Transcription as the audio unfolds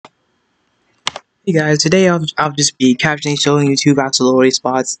Hey guys, today I'll just be casually showing you two Vasto Lorde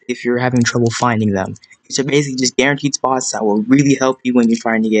spots if you're having trouble finding them. These are basically just guaranteed spots that will really help you when you're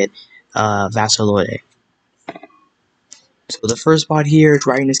trying to get Vasto Lorde. So the first spot here is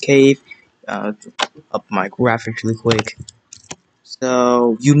right in this cave. Up my graphics really quick.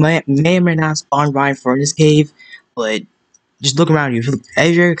 So you may or may not spawn right in this cave, but just look around you. If your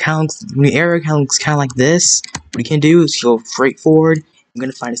area account looks kind of like this, what you can do is go straight forward. You're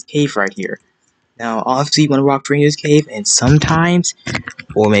gonna find this cave right here. Now, obviously, you want to walk through this cave, and sometimes,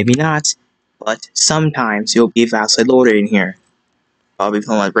 or maybe not, but sometimes you'll be a Vasto Lorde in here. Probably if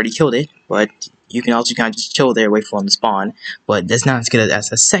someone already killed it, but you can also kind of just chill there, wait for them to spawn. But that's not as good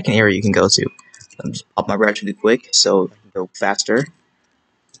as a second area you can go to. Let me just pop my brush really quick so I can go faster.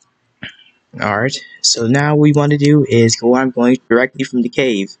 Alright, so now what we want to do is go where I'm going directly from the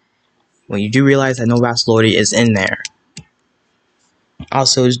cave. When you do realize that no Vasto Lorde is in there.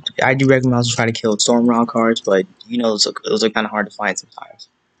 Also, I do recommend also try to kill storm round cards, but you know those are kind of hard to find sometimes.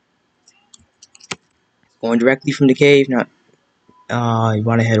 Going directly from the cave, now you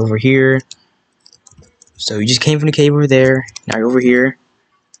want to head over here. So you just came from the cave over there. Now you're over here.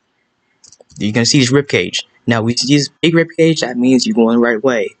 You're gonna see this rib cage. Now we see this big rib cage. That means you're going the right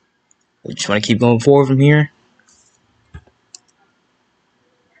way. You just want to keep going forward from here.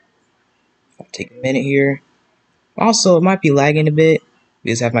 I'll take a minute here. Also, it might be lagging a bit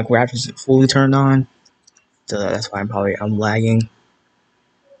because I have my graphics fully turned on. So that's why I'm lagging.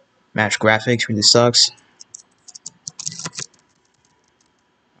 Match graphics really sucks.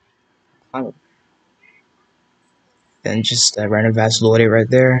 Then just a random Vasto Lorde right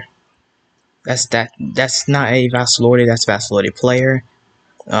there. That's not a Vasto Lorde, that's Vasto Lorde player.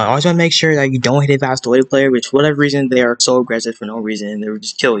 Always want to make sure that you don't hit a Vasto Lorde player, which for whatever reason they are so aggressive for no reason and they will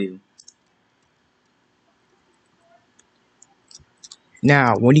just kill you.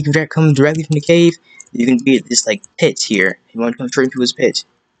 Now, when you can come directly from the cave, you can be at this like pit here. You want to come straight into his pit.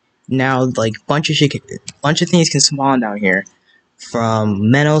 Now, like bunch of things can spawn down here,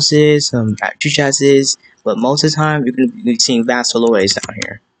 from Menoses, some Chuchasses, but most of the time you're gonna be seeing Vasto Lordes down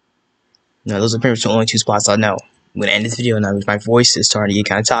here. No, those are pretty much the only two spots I know. I'm gonna end this video now because my voice is starting to get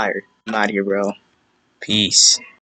kind of tired. I'm out of here, bro. Peace.